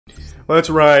Let's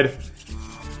ride.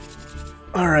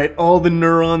 Alright, all the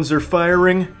neurons are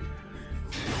firing.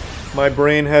 My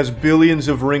brain has billions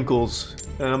of wrinkles,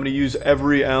 and I'm gonna use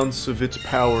every ounce of its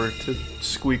power to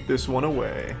squeak this one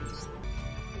away.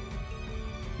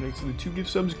 Next to the 2 gift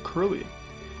subs, Curly.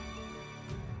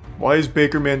 Why is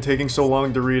Bakerman taking so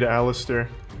long to read Alistair?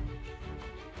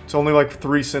 It's only like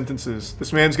 3 sentences.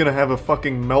 This man's gonna have a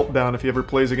fucking meltdown if he ever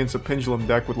plays against a Pendulum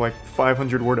deck with like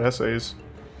 500-word essays.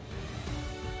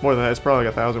 More than that, it's probably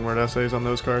like 1,000-word essays on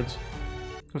those cards.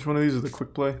 Which one of these is the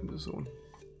quick play? This is the one.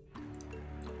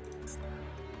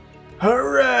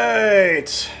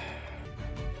 Alright!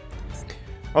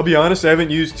 I'll be honest, I haven't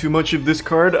used too much of this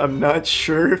card. I'm not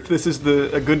sure if this is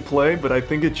a good play, but I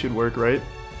think it should work, right?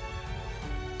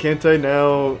 Can't I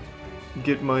now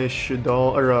get my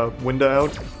Shaddoll, or Winda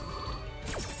out?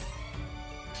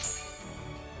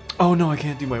 Oh no, I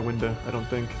can't do my Winda, I don't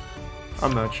think.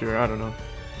 I'm not sure, I don't know.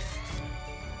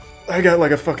 I got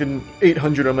like a fucking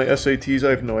 800 on my SATs, I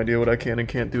have no idea what I can and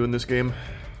can't do in this game.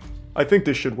 I think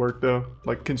this should work though,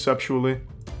 like conceptually.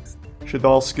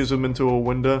 Shaddoll Schism into a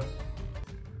Winda.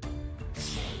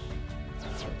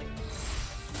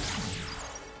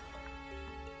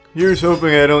 Here's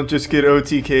hoping I don't just get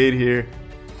OTK'd here.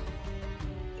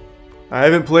 I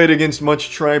haven't played against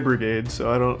much Tri-Brigade,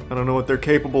 so I don't know what they're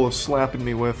capable of slapping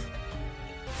me with.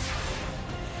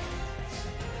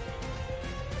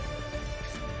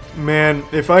 Man,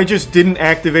 if I just didn't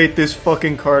activate this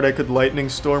fucking card, I could Lightning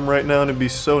Storm right now and it'd be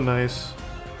so nice.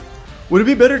 Would it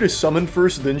be better to summon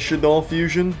first, then Shaddoll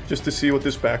Fusion, just to see what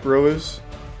this back row is?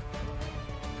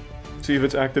 See if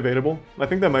it's activatable? I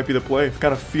think that might be the play.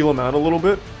 Kind of feel them out a little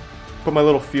bit. Put my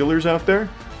little feelers out there.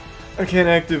 I can't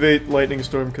activate Lightning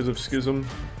Storm because of Schism.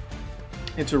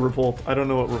 It's a Revolt. I don't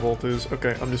know what Revolt is.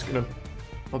 Okay, I'll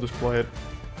just play it.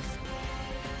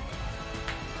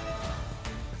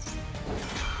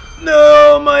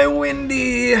 No, my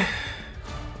Windy!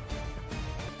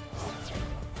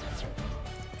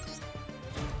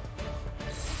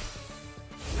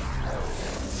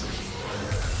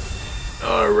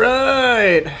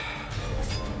 Alright!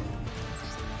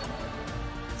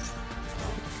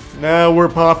 Now we're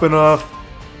popping off.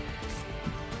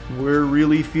 We're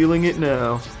really feeling it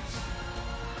now.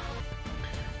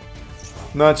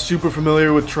 Not super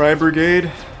familiar with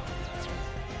Tri-Brigade.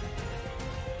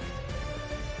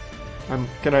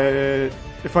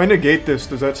 If I negate this,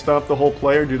 does that stop the whole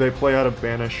play or do they play out of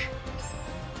Banish?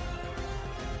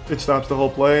 It stops the whole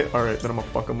play? Alright, then I'm gonna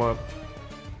fuck them up.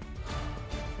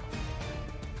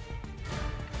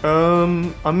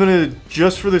 I'm gonna,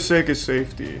 just for the sake of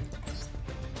safety,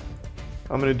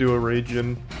 I'm gonna do a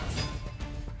Ragin.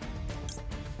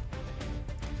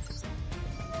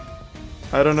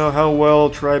 I don't know how well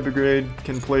Tri-Brigade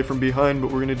can play from behind,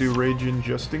 but we're gonna do Ragin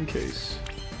just in case.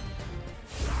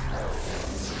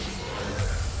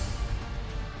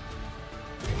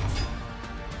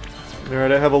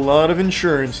 Alright, I have a lot of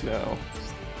insurance now.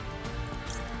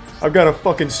 I've got a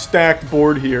fucking stacked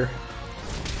board here.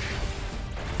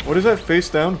 What is that face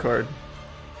down card?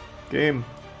 Game.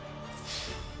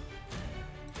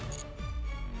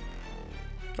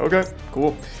 Okay,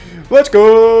 cool. Let's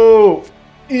go!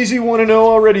 Easy 1-0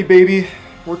 already, baby.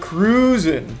 We're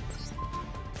cruising.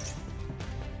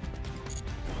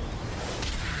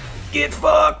 Get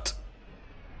fucked!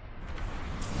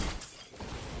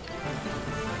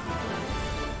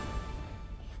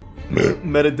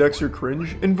 Meta decks are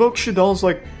cringe. Invoke Shaddoll's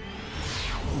like...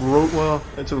 well,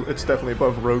 it's definitely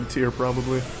above Rogue tier,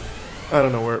 probably. I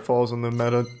don't know where it falls on the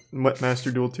meta Master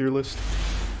Duel tier list.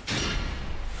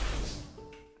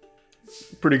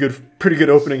 Pretty good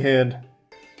opening hand.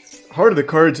 Heart of the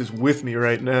Cards is with me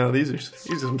right now. These are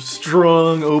some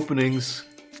strong openings.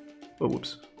 Oh,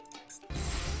 whoops.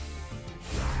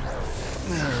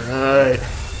 Alright.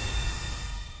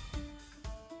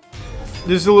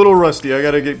 Just a little rusty. I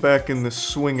gotta get back in the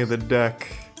swing of the deck.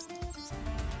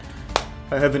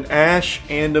 I have an Ash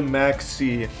and a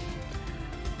Maxi.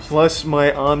 Plus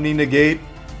my Omni Negate.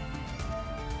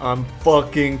 I'm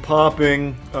fucking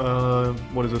popping.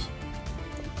 What is this?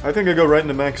 I think I go right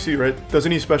into Maxi, right?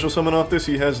 Doesn't he special summon off this?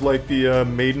 He has like the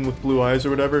Maiden with Blue Eyes or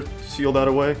whatever sealed out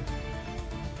away.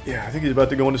 Yeah, I think he's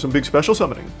about to go into some big special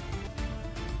summoning.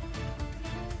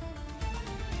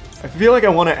 I feel like I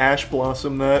want to Ash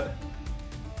Blossom that.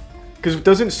 Because it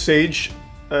doesn't Sage,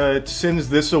 it sends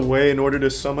this away in order to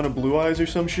summon a Blue Eyes or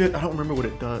some shit. I don't remember what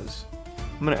it does.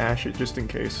 I'm gonna Ash it just in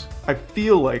case. I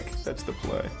feel like that's the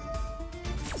play.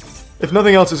 If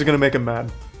nothing else, is it gonna make him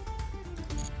mad?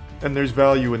 And there's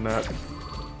value in that.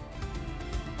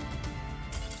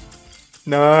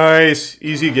 Nice!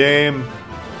 Easy game.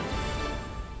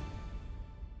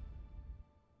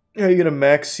 How you gonna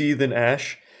Maxi then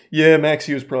Ash? Yeah,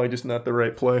 Maxi was probably just not the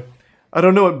right play. I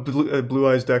don't know what Blue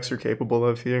Eyes decks are capable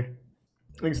of here.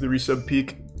 Thanks to the resub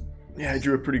peak. Yeah, I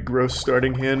drew a pretty gross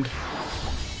starting hand.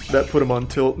 That put him on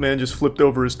tilt. Man just flipped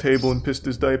over his table and pissed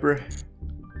his diaper.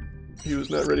 He was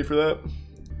not ready for that.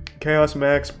 Chaos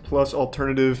Max plus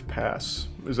alternative pass.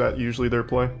 Is that usually their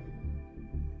play?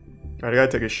 Alright, I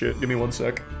gotta take a shit. Give me 1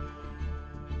 sec.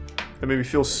 That made me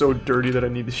feel so dirty that I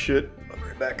need to shit. I'll be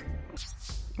right back.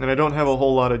 And I don't have a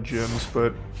whole lot of gems,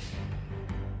 but...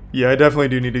 yeah, I definitely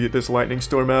do need to get this Lightning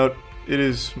Storm out. It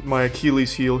is my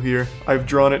Achilles heel here. I've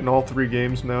drawn it in all 3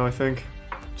 games now, I think.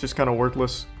 It's just kind of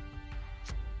worthless.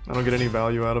 I don't get any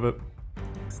value out of it.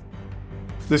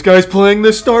 This guy's playing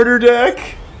the starter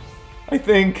deck! I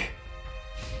think.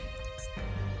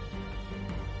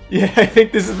 Yeah, I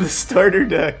think this is the starter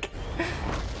deck.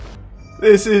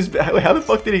 This is... how the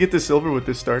fuck did he get to silver with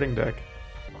this starting deck?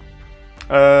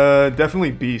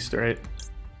 Definitely Beast, right?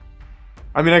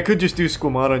 I mean, I could just do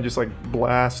Squamata and just, like,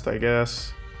 Blast, I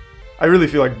guess. I really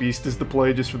feel like Beast is the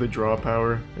play just for the draw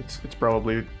power. It's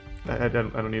probably... I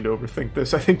don't need to overthink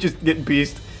this. I think just get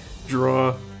Beast,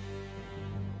 draw.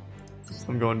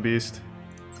 I'm going Beast.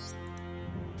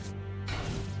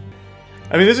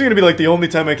 I mean, this is going to be, like, the only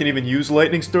time I can even use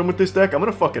Lightning Storm with this deck. I'm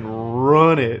going to fucking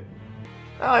run it.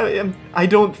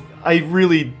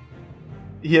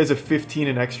 He has a 15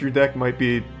 and extra deck, might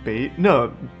be bait.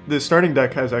 No, the starting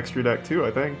deck has extra deck too, I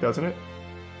think, doesn't it?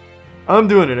 I'm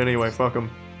doing it anyway, fuck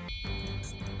him.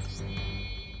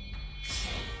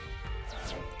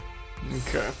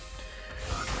 Okay.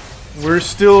 We're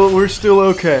still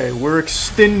okay. We're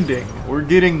extending. We're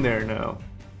getting there now.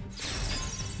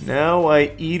 Now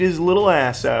I eat his little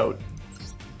ass out.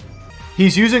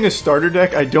 He's using a starter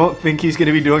deck. I don't think he's going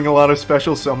to be doing a lot of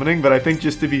special summoning, but I think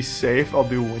just to be safe, I'll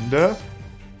do Winda.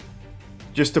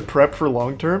 Just to prep for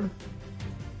long term.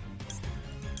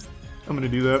 I'm going to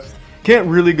do that. Can't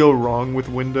really go wrong with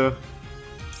Winda.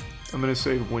 I'm going to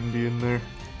save Windy in there.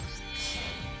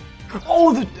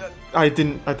 Oh, I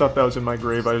thought that was in my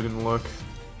grave. I didn't look.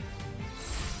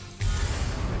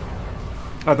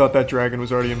 I thought that dragon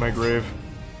was already in my grave.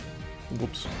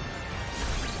 Whoops.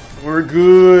 We're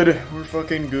good. We're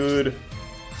fucking good.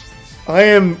 I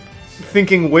am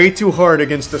thinking way too hard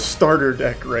against a starter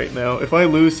deck right now. If I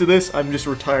lose to this, I'm just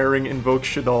retiring Invoke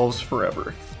Shaddolls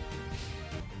forever.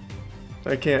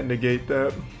 I can't negate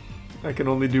that. I can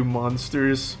only do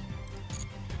monsters.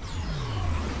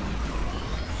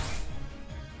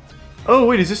 Oh,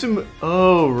 wait, is this a...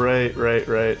 oh, right.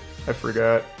 I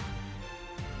forgot.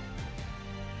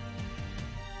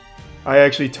 I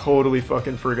actually totally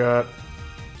fucking forgot.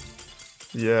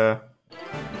 Yeah.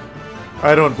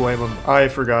 I don't blame him. I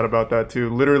forgot about that too.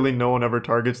 Literally no one ever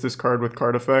targets this card with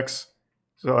card effects.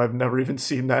 So I've never even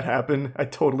seen that happen. I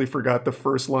totally forgot the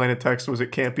first line of text was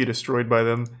it can't be destroyed by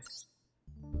them.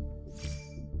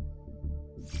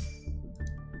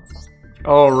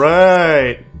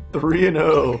 Alright!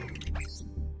 3-0.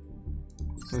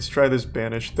 Let's try this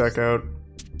Banished deck out.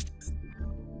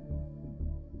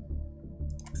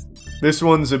 This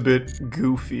one's a bit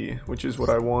goofy, which is what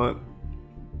I want.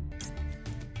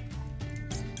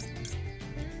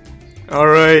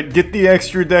 Alright, get the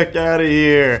extra deck out of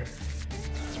here.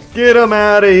 Get him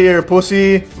out of here,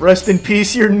 pussy. Rest in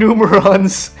peace, your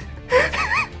Numerons.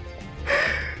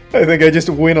 I think I just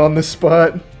win on the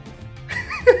spot.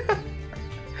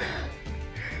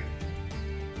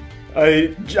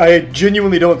 I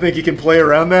genuinely don't think he can play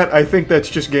around that. I think that's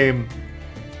just game.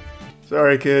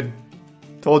 Sorry, kid.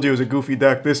 Told you it was a goofy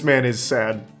deck. This man is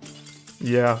sad.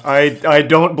 Yeah, I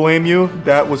don't blame you.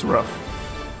 That was rough.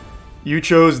 You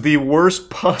chose the worst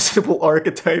possible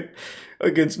archetype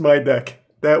against my deck.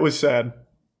 That was sad.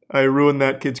 I ruined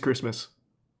that kid's Christmas.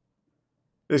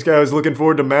 This guy was looking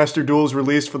forward to Master Duel's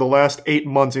release for the last 8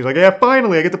 months. He's like, yeah,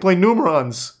 finally, I get to play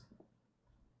Numerons.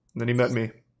 And then he met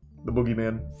me. The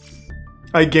Boogeyman.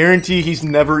 I guarantee he's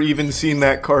never even seen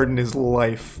that card in his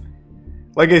life.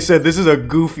 Like I said, this is a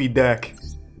goofy deck.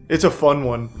 It's a fun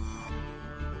one.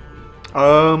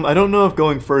 I don't know if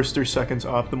going first or second's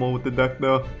optimal with the deck,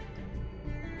 though.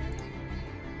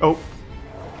 Oh.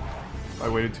 I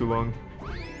waited too long.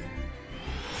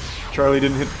 Charlie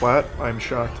didn't hit plat? I'm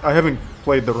shocked. I haven't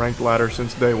played the ranked ladder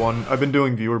since day one. I've been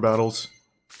doing viewer battles.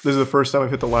 This is the first time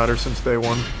I've hit the ladder since day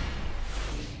one.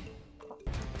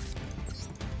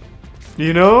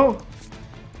 You know?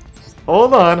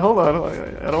 Hold on.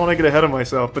 I don't want to get ahead of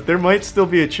myself, but there might still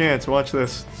be a chance. Watch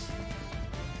this.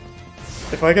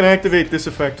 If I can activate this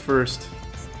effect first.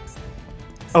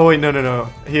 Oh wait, no.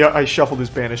 I shuffled his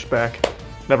Banished back.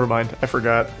 Never mind, I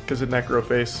forgot, because of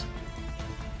Necroface.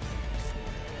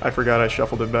 I forgot I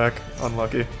shuffled it back.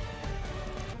 Unlucky.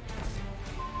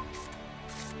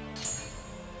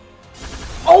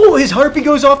 Oh, his Harpy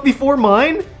goes off before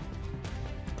mine?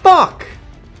 Fuck!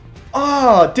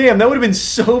 Ah, oh, damn, that would have been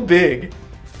so big.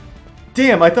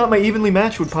 Damn, I thought my evenly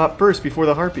matched would pop first before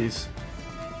the Harpies.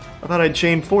 I thought I'd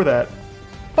chain for that.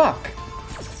 Fuck.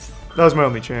 That was my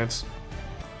only chance.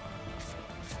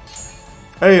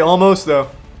 Hey, almost though.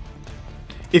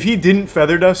 If he didn't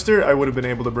Feather Duster, I would have been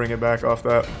able to bring it back off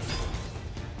that.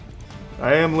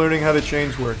 I am learning how the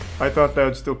chains work. I thought that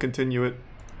would still continue it.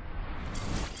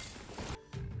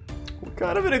 We're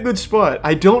kind of in a good spot.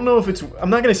 I don't know if it's... I'm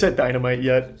not going to set Dynamite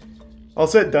yet. I'll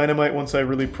set Dynamite once I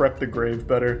really prep the grave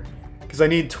better. Because I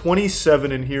need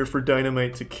 27 in here for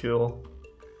Dynamite to kill.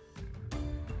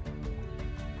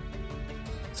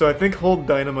 So I think hold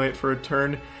Dynamite for a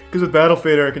turn. Because with Battle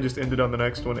Fader I can just end it on the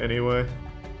next one anyway.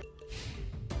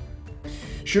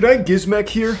 Should I Gizmek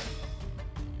here?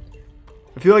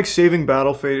 I feel like saving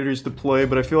Battle Faders to play,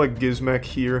 but I feel like Gizmek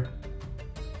here.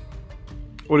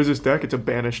 What is this deck? It's a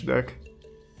banished deck.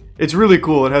 It's really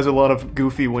cool. It has a lot of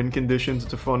goofy win conditions.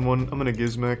 It's a fun one. I'm gonna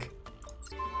Gizmek.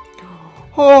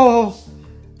 Oh!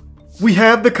 We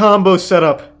have the combo set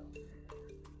up.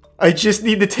 I just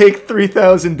need to take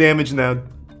 3,000 damage now.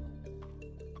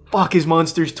 Fuck, his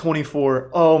monster's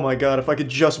 24. Oh my god, if I could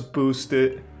just boost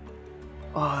it.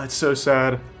 Oh, it's so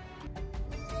sad.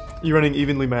 You running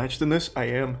evenly matched in this? I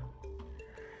am.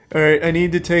 Alright, I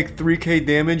need to take 3k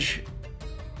damage.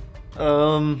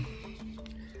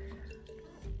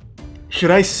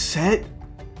 Should I set?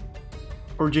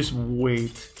 Or just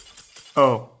wait?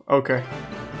 Oh, okay.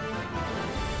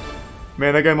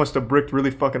 Man, that guy must have bricked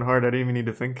really fucking hard. I didn't even need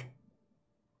to think.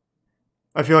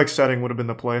 I feel like setting would have been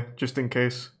the play, just in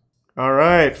case.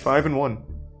 Alright, 5-1.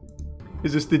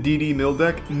 Is this the DD mill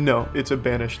deck? No, it's a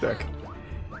banished deck.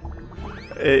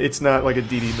 It's not like a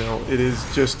DD mill. It is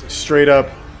just straight up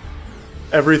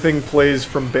everything plays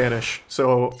from banish.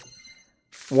 So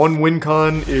one win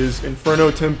con is Inferno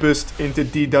Tempest into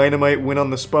D Dynamite, win on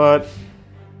the spot.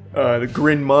 The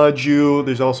Grin Maju.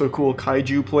 There's also cool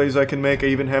Kaiju plays I can make. I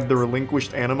even have the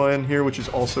Relinquished Anima in here, which is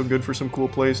also good for some cool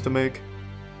plays to make.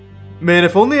 Man,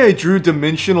 if only I drew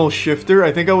Dimensional Shifter,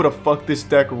 I think I would have fucked this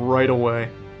deck right away.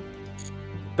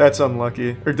 That's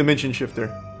unlucky. Or Dimension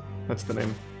Shifter. That's the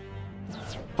name.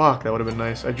 Fuck, that would have been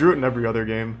nice. I drew it in every other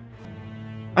game.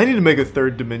 I need to make a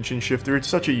third Dimension Shifter. It's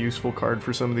such a useful card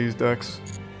for some of these decks.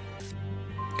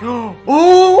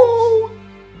 Oh!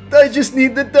 I just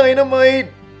need the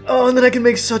Dynamite! Oh, and then I can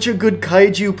make such a good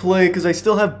Kaiju play, because I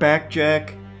still have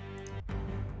Backjack.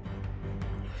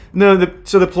 No,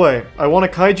 so the play. I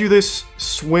want to Kaiju this,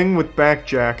 swing with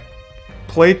Backjack,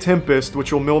 play Tempest,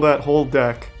 which will mill that whole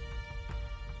deck,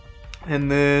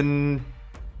 and then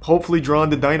hopefully draw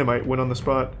into Dynamite, win on the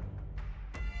spot.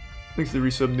 Thanks to the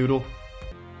resub Noodle.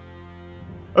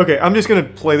 Okay, I'm just gonna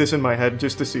play this in my head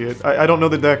just to see it. I don't know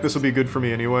the deck, this will be good for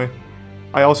me anyway.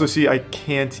 I also see I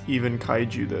can't even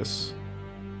Kaiju this.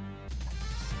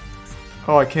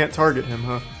 Oh, I can't target him,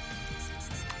 huh?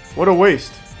 What a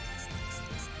waste.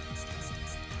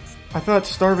 I thought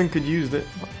Starving could use it.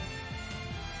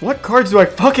 What cards do I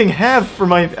fucking have for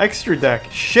my extra deck?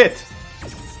 Shit!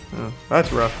 Oh,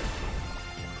 that's rough.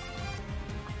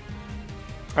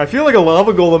 I feel like a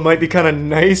Lava Golem might be kind of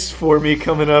nice for me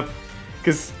coming up.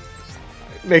 Because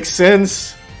it makes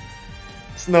sense.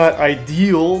 It's not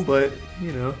ideal, but,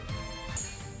 you know.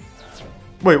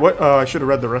 Wait, what? I should have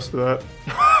read the rest of that.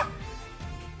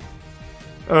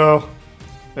 Oh.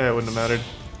 Yeah, it wouldn't have mattered.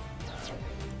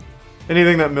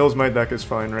 Anything that mills my deck is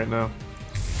fine right now.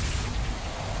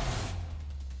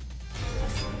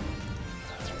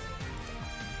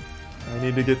 I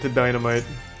need to get to Dynamite.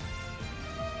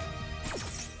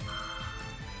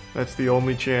 That's the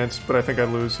only chance, but I think I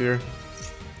lose here.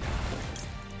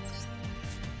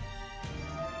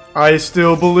 I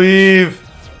still believe!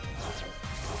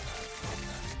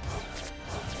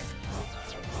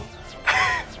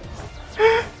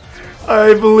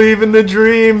 I believe in the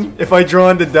dream! If I draw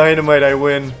into Dynamite, I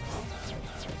win.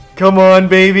 Come on,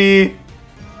 baby!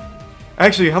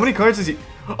 Actually, how many cards does he...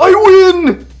 I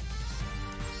win!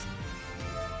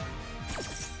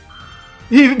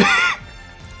 He...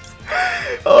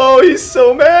 Oh, he's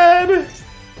so mad!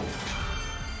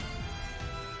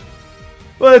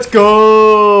 Let's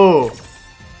go!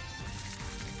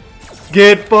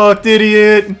 Get fucked,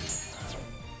 idiot!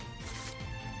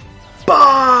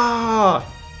 Bah!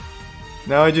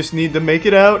 Now I just need to make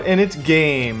it out, and it's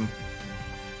game.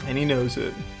 And he knows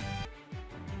it.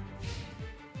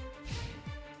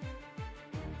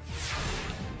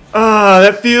 Ah,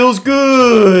 that feels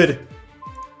good!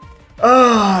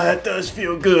 Ah, that does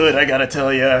feel good, I gotta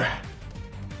tell ya.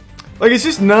 Like, it's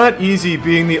just not easy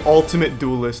being the ultimate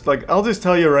duelist. Like, I'll just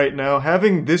tell you right now,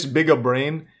 having this big a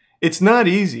brain It's not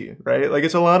easy, right? Like,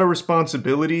 it's a lot of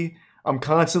responsibility. I'm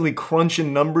constantly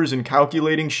crunching numbers and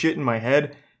calculating shit in my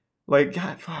head. Like,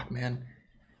 God, fuck, man.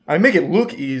 I make it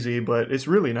look easy, but it's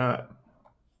really not.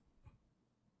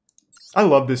 I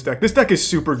love this deck. This deck is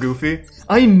super goofy.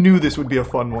 I knew this would be a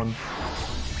fun one.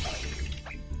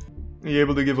 Are you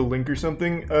able to give a link or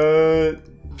something?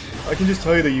 I can just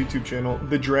tell you the YouTube channel,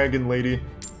 The Dragon Lady.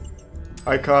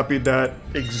 I copied that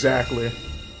exactly.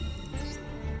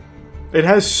 It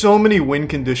has so many win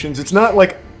conditions. It's not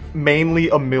like mainly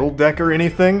a mill deck or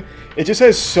anything. It just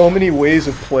has so many ways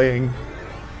of playing.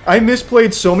 I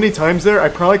misplayed so many times there, I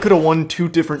probably could have won 2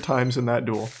 different times in that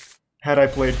duel. Had I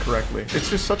played correctly. It's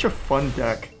just such a fun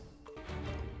deck.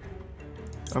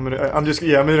 I'm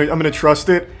gonna trust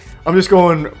it. I'm just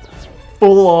going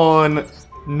full on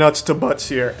nuts to butts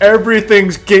here.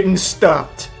 Everything's getting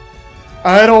stopped.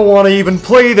 I don't want to even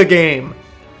play the game.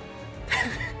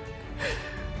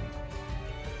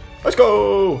 Let's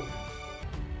go!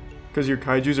 Because your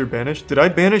kaijus are banished? Did I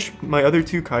banish my other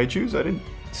 2 kaijus? I didn't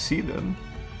see them.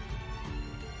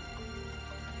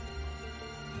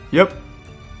 Yep.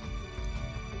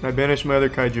 I banished my other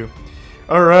kaiju.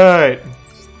 Alright.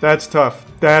 That's tough.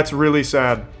 That's really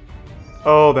sad.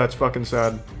 Oh, that's fucking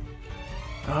sad.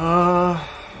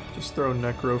 Just throw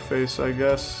Necroface, I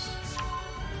guess.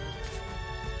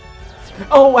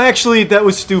 Oh, actually, that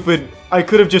was stupid. I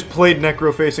could have just played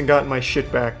Necroface and gotten my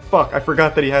shit back. Fuck, I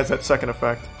forgot that he has that second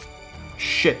effect.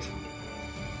 Shit.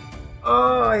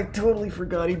 Oh, I totally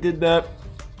forgot he did that.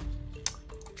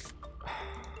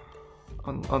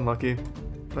 Unlucky.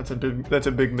 That's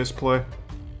a big misplay.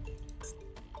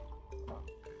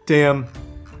 Damn.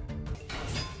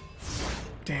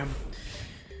 Damn.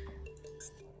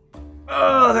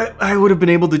 Oh, I would have been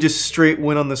able to just straight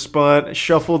win on the spot,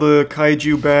 shuffle the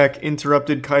kaiju back,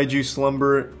 interrupted kaiju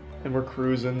slumber, and we're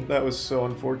cruising. That was so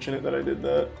unfortunate that I did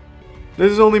that. This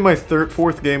is only my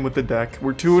 4th game with the deck.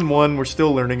 We're 2-1, we're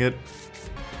still learning it.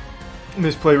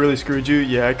 Misplay really screwed you?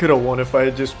 Yeah, I could have won if I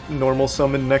had just normal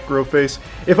summoned Necroface.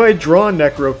 If I draw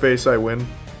Necroface, I win.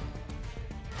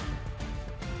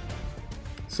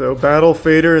 So, Battle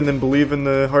Fader and then Believe in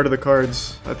the Heart of the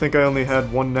Cards. I think I only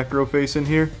had 1 Necroface in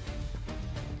here.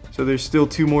 So there's still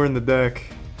 2 more in the deck.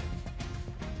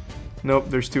 Nope,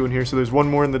 there's 2 in here, so there's 1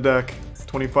 more in the deck.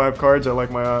 25 cards, I like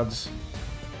my odds.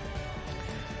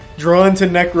 Drawn to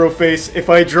Necroface. If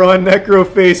I draw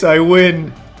Necroface, I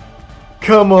win.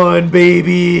 Come on,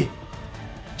 baby.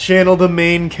 Channel the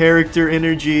main character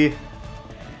energy.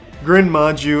 Grin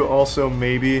Maju also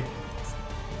maybe.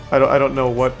 I don't know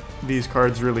what these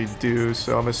cards really do,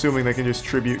 so I'm assuming they can just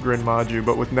tribute Grin Maju,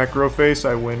 but with Necroface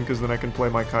I win because then I can play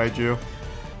my kaiju.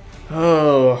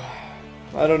 Oh,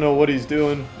 I don't know what he's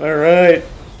doing. Alright.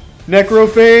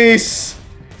 Necroface!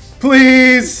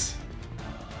 Please!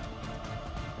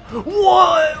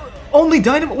 What? Only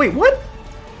Dynamo- wait, what?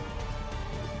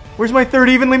 Where's my 3rd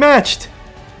evenly matched?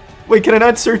 Wait, can I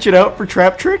not search it out for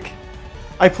Trap Trick?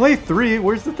 I play 3,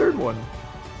 where's the 3rd one?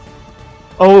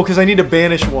 Oh, because I need to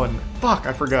banish 1. Fuck,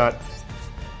 I forgot.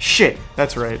 Shit,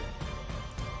 that's right.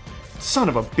 Son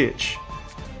of a bitch.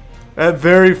 That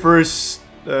very first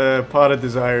Pot of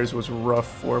Desires was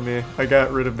rough for me. I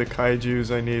got rid of the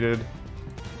kaijus I needed.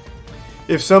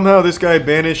 If somehow this guy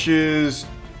banishes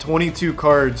 22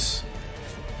 cards,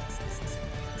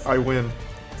 I win.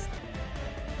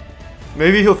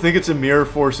 Maybe he'll think it's a Mirror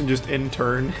Force and just end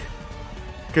turn.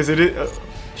 Because it is...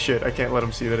 shit, I can't let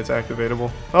him see that it's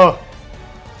activatable. Oh!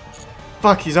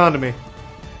 Fuck, he's onto me.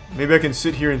 Maybe I can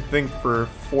sit here and think for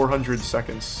 400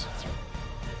 seconds.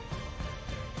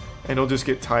 And he'll just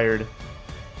get tired.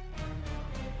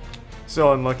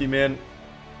 So unlucky, man.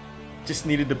 Just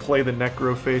needed to play the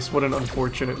Necroface. What an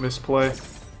unfortunate misplay.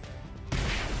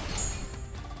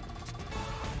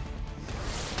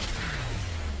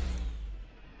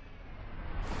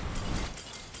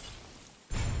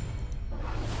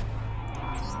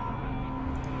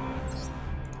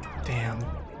 Damn.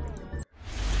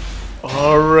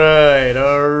 Alright,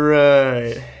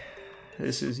 alright.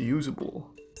 This is usable.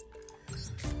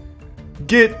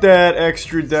 Get that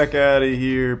extra deck out of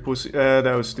here, pussy.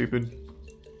 That was stupid.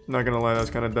 Not gonna lie, that was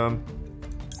kind of dumb.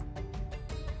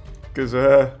 Because,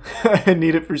 I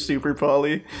need it for Super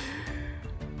Poly.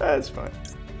 That's fine.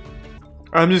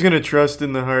 I'm just gonna trust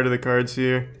in the heart of the cards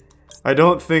here. I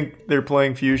don't think they're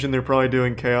playing Fusion, they're probably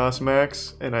doing Chaos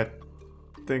Max, and I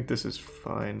think this is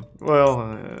fine.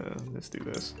 Well, let's do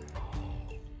this.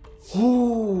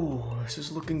 Ooh, this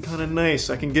is looking kind of nice.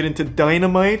 I can get into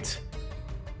Dynamite.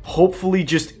 Hopefully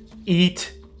just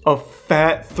eat a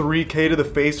fat 3k to the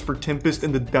face for Tempest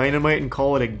and the Dynamite and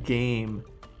call it a game.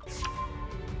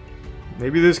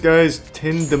 Maybe this guy's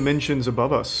 10 dimensions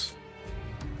above us.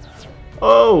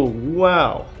 Oh,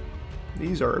 wow.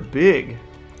 These are big.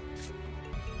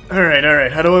 Alright,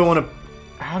 alright. How do I want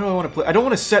to play? I don't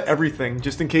want to set everything,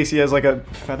 just in case he has like a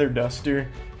feather duster.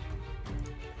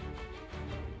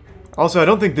 Also, I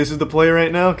don't think this is the play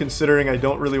right now, considering I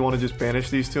don't really want to just banish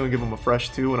these two and give him a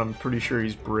fresh 2, and I'm pretty sure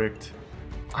he's bricked.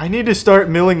 I need to start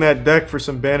milling that deck for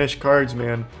some banished cards,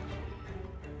 man.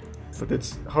 But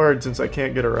it's hard since I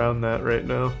can't get around that right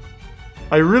now.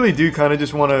 I really do kind of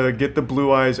just want to get the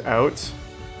blue eyes out,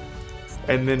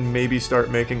 and then maybe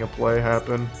start making a play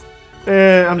happen.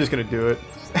 I'm just gonna do it.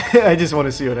 I just want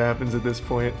to see what happens at this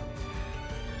point.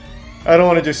 I don't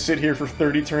want to just sit here for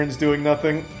 30 turns doing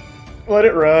nothing. Let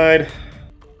it ride.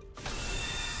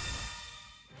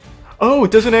 Oh,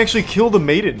 it doesn't actually kill the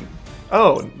maiden.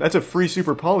 Oh, that's a free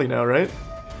super poly now, right?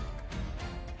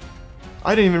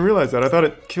 I didn't even realize that. I thought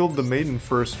it killed the maiden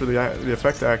first for the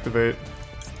effect to activate.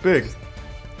 Big.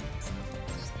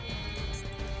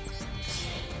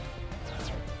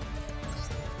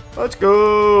 Let's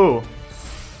go!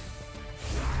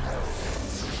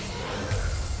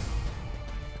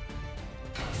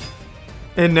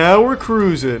 And now we're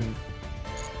cruising.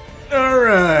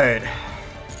 Alright.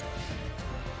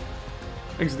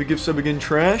 Thanks to the gift sub again,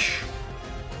 Trash.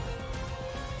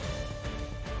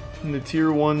 And the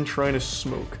tier 1 trying to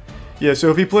smoke. Yeah, so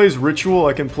if he plays Ritual,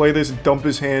 I can play this, dump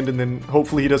his hand, and then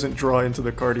hopefully he doesn't draw into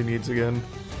the card he needs again.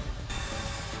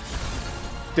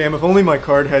 Damn, if only my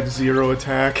card had 0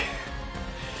 attack.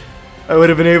 I would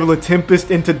have been able to Tempest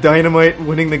into Dynamite,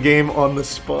 winning the game on the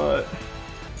spot.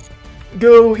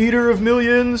 Go, Eater of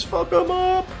Millions, fuck him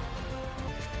up!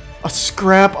 A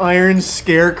Scrap Iron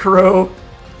Scarecrow?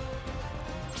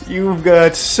 You've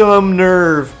got some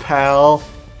nerve, pal.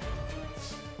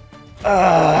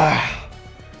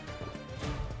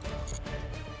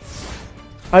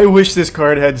 I wish this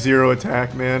card had 0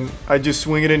 attack, man. I'd just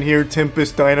swing it in here,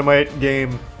 Tempest, Dynamite,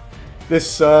 game. This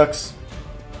sucks.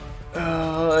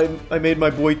 I made my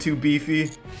boy too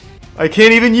beefy. I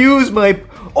can't even use my...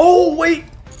 Oh, wait!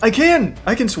 I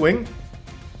can swing.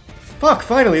 Fuck,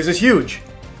 finally, this is huge.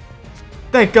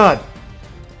 Thank God.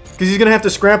 Because he's gonna have to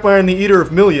Scrap Iron the Eater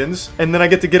of Millions, and then I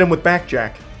get to get him with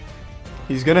Backjack.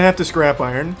 He's gonna have to Scrap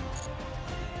Iron.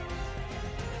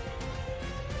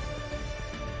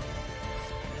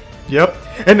 Yep.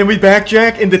 And then we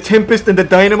Backjack into Tempest and the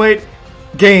Dynamite.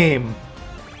 Game.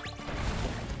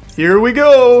 Here we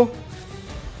go.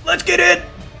 Let's get it.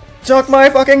 Suck my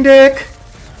fucking dick.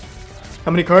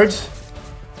 How many cards?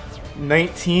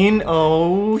 19?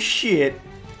 Oh, shit.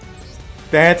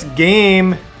 That's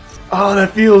game. Oh,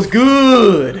 that feels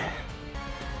good.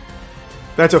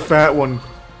 That's a fat one.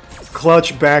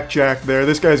 Clutch Backjack there.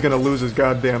 This guy's gonna lose his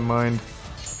goddamn mind.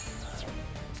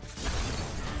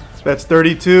 That's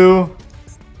 32.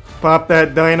 Pop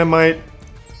that Dynamite.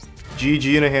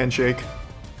 GG and a handshake.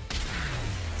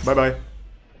 Bye-bye.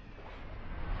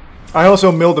 I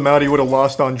also milled him out. He would have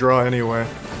lost on draw anyway.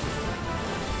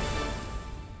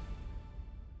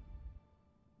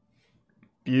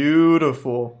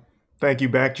 Beautiful. Thank you,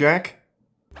 Backjack.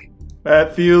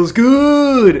 That feels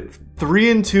good! 3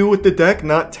 and 2 with the deck.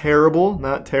 Not terrible.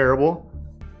 Not terrible.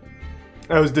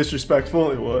 That was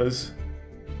disrespectful. It was.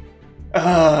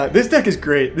 This deck is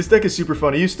great. This deck is super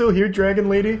fun. Are you still here, Dragon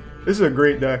Lady? This is a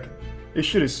great deck. This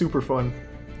shit is super fun.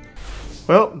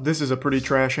 Well, this is a pretty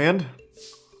trash hand.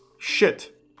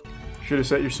 Shit. Should have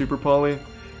set your super poly.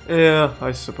 Yeah,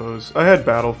 I suppose. I had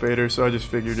Battle Fader, so I just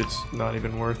figured it's not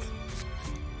even worth.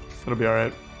 It'll be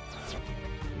alright.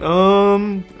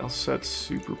 I'll set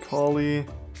super poly.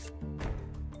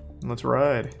 Let's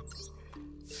ride.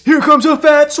 Here comes a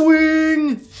fat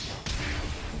swing!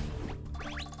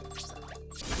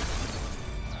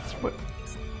 What?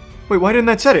 Wait, why didn't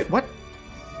that set it? What?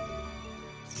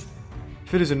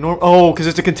 If it is a normal... Oh, because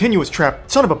it's a continuous trap.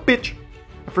 Son of a bitch!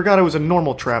 I forgot it was a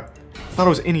normal trap. I thought it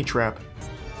was any trap.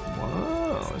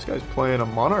 Wow, this guy's playing a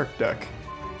Monarch deck.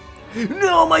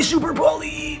 No, my super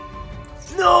poly!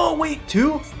 No, wait,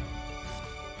 2?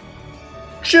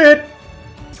 Shit!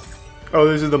 Oh,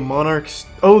 this is the Monarchs.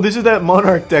 Oh, this is that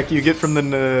Monarch deck you get from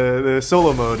the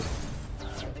solo mode.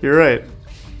 You're right.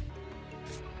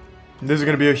 This is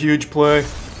gonna be a huge play.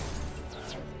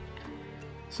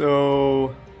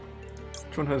 So,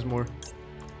 which one has more?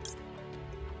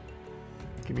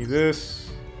 Give me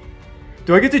this.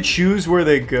 Do I get to choose where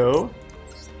they go?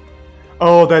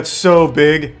 Oh, that's so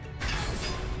big.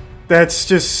 That's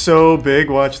just so big.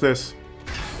 Watch this.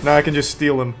 Now I can just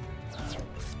steal him.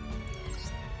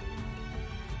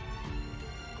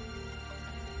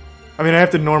 I mean, I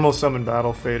have to normal summon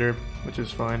Battle Fader, which is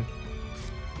fine.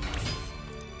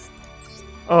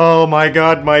 Oh my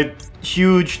god, my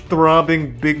huge,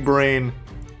 throbbing big brain.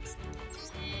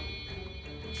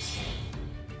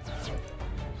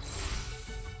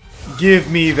 Give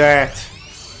me that.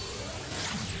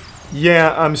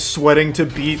 Yeah, I'm sweating to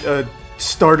beat a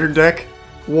starter deck.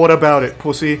 What about it,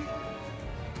 pussy?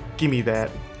 Gimme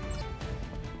that.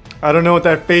 I don't know what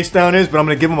that face down is, but I'm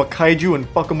gonna give him a kaiju and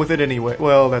fuck him with it anyway.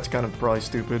 Well, that's kind of probably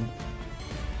stupid.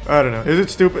 I don't know. Is it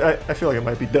stupid? I feel like it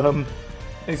might be dumb.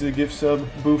 Thanks for the gift sub,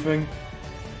 boofing.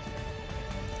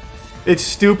 It's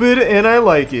stupid and I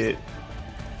like it.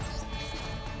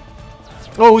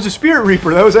 Oh, it was a Spirit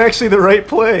Reaper. That was actually the right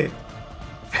play.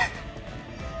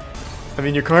 I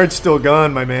mean, your card's still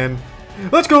gone, my man.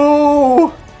 Let's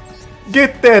go!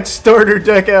 Get that starter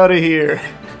deck out of here.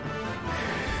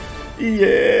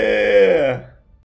 Yeah.